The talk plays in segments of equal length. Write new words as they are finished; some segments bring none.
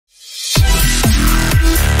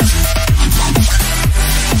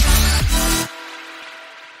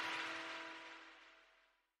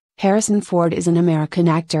Harrison Ford is an American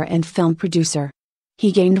actor and film producer.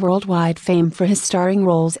 He gained worldwide fame for his starring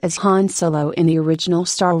roles as Han Solo in the original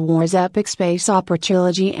Star Wars epic space opera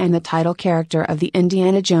trilogy and the title character of the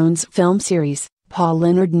Indiana Jones film series. Paul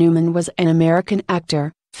Leonard Newman was an American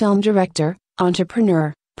actor, film director,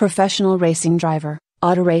 entrepreneur, professional racing driver,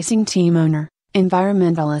 auto racing team owner,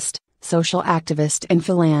 environmentalist, social activist and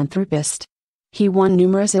philanthropist. He won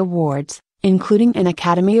numerous awards, including an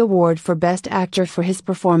Academy Award for Best Actor for his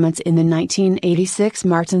performance in the 1986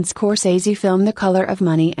 Martin Scorsese film The Color of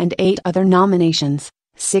Money and 8 other nominations,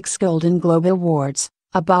 6 Golden Globe Awards,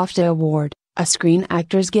 a BAFTA Award, a Screen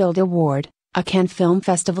Actors Guild Award, a Cannes Film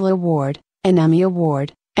Festival Award, an Emmy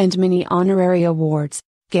Award, and many honorary awards.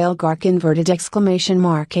 Gael Garkin!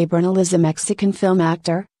 A Bernal is a Mexican film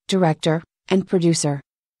actor, director, and producer.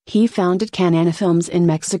 He founded Canana Films in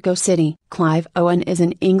Mexico City. Clive Owen is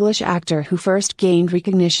an English actor who first gained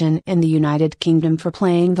recognition in the United Kingdom for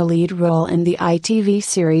playing the lead role in the ITV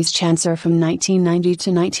series Chancer from 1990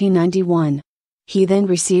 to 1991. He then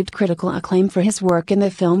received critical acclaim for his work in the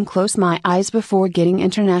film Close My Eyes before getting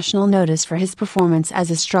international notice for his performance as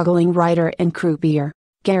a struggling writer and croupier.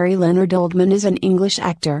 Gary Leonard Oldman is an English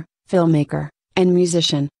actor, filmmaker, and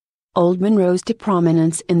musician. Oldman rose to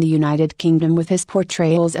prominence in the United Kingdom with his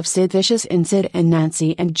portrayals of Sid Vicious in Sid and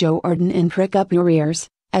Nancy and Joe Arden in Prick Up Your Ears,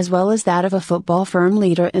 as well as that of a football firm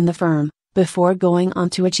leader in The Firm, before going on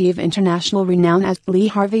to achieve international renown as Lee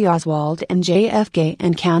Harvey Oswald and JFK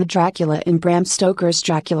and Count Dracula in Bram Stoker's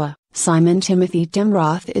Dracula. Simon Timothy Tim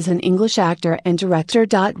Roth is an English actor and director.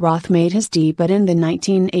 Roth made his debut in the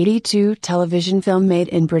 1982 television film Made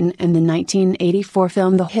in Britain and the 1984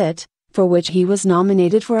 film The Hit, for which he was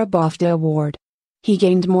nominated for a BAFTA Award. He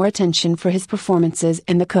gained more attention for his performances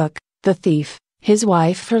in The Cook, The Thief, His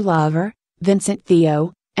Wife for Lover, Vincent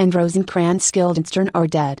Theo, and Rosencrantz Guildenstern Are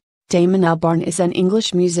Dead. Damon Albarn is an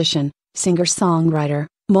English musician, singer-songwriter,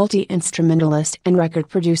 multi-instrumentalist and record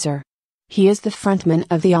producer. He is the frontman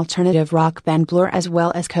of the alternative rock band Blur as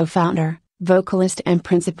well as co-founder, vocalist and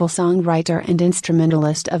principal songwriter and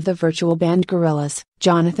instrumentalist of the virtual band Gorillaz.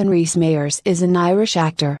 Jonathan Rhys-Meyers is an Irish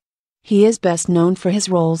actor. He is best known for his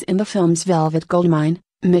roles in the films Velvet Goldmine,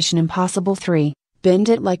 Mission Impossible 3, Bend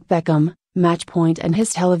It Like Beckham, Match Point and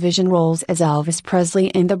his television roles as Elvis Presley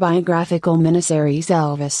in the biographical miniseries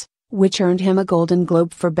Elvis, which earned him a Golden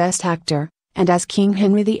Globe for Best Actor, and as King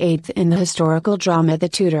Henry VIII in the historical drama The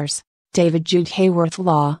Tudors. David Jude Hayworth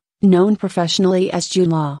Law, known professionally as Jude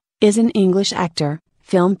Law, is an English actor,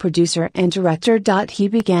 film producer and director. He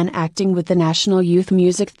began acting with the National Youth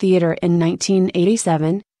Music Theatre in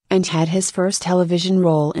 1987, and had his first television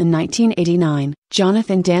role in 1989.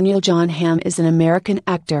 Jonathan Daniel John Hamm is an American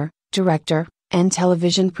actor, director, and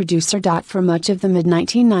television producer. For much of the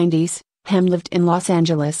mid-1990s, Hamm lived in Los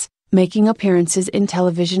Angeles, making appearances in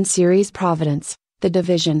television series Providence, The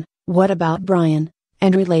Division, What About Brian,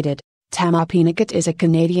 and related. Tama Penikett is a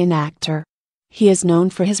Canadian actor. He is known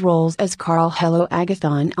for his roles as Carl Hello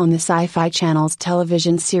Agathon on the Sci-Fi Channel's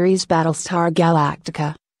television series Battlestar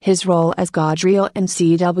Galactica, his role as Galadriel in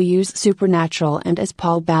CW's Supernatural and as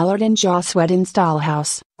Paul Ballard in Joss Whedon's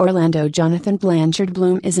Dollhouse. Orlando Jonathan Blanchard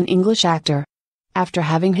Bloom is an English actor. After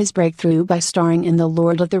having his breakthrough by starring in the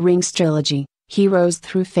Lord of the Rings trilogy, he rose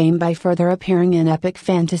through fame by further appearing in epic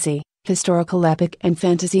fantasy, historical epic and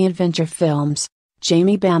fantasy adventure films.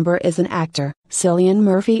 Jamie Bamber is an actor. Cillian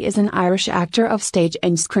Murphy is an Irish actor of stage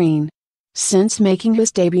and screen. Since making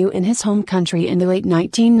his debut in his home country in the late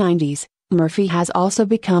 1990s, Murphy has also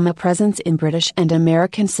become a presence in British and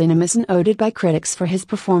American cinemas and noted by critics for his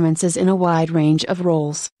performances in a wide range of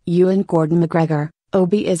roles. Ewan Gordon McGregor,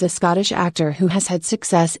 Obi is a Scottish actor who has had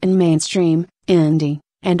success in mainstream, indie,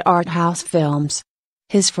 and art house films.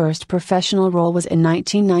 His first professional role was in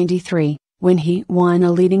 1993, when he won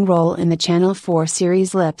a leading role in the Channel 4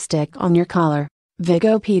 series Lipstick on Your Collar.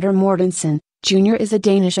 Viggo Peter Mortensen, Jr. is a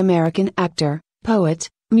Danish-American actor, poet,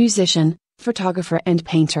 musician, photographer and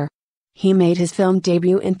painter. He made his film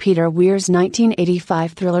debut in Peter Weir's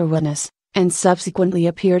 1985 thriller Witness, and subsequently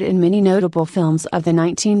appeared in many notable films of the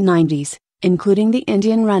 1990s, including The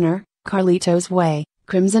Indian Runner, Carlito's Way,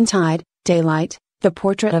 Crimson Tide, Daylight, The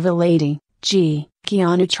Portrait of a Lady.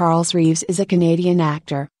 Keanu Charles Reeves is a Canadian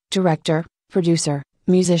actor, director, producer,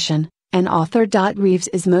 musician, and author. Reeves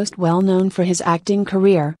is most well known for his acting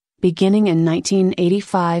career, beginning in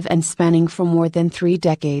 1985 and spanning for more than 3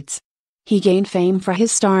 decades. He gained fame for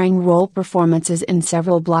his starring role performances in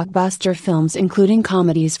several blockbuster films including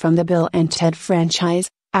comedies from the Bill and Ted franchise,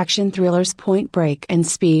 action thrillers Point Break and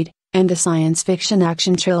Speed, and the science fiction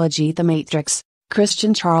action trilogy The Matrix.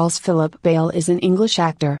 Christian Charles Philip Bale is an English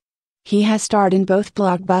actor. He has starred in both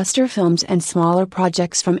blockbuster films and smaller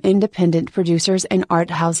projects from independent producers and art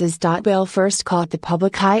houses. Bale first caught the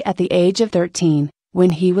public eye at the age of 13, when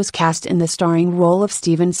he was cast in the starring role of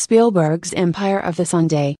Steven Spielberg's Empire of the Sun.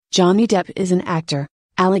 Johnny Depp is an actor.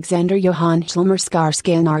 Alexander Johan Hilmer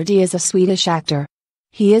Skarsgård is a Swedish actor.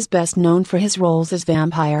 He is best known for his roles as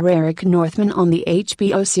vampire Eric Northman on the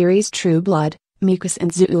HBO series True Blood, Mikas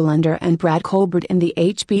and Zoolander, and Brad Colbert in the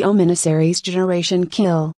HBO miniseries Generation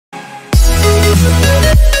Kill.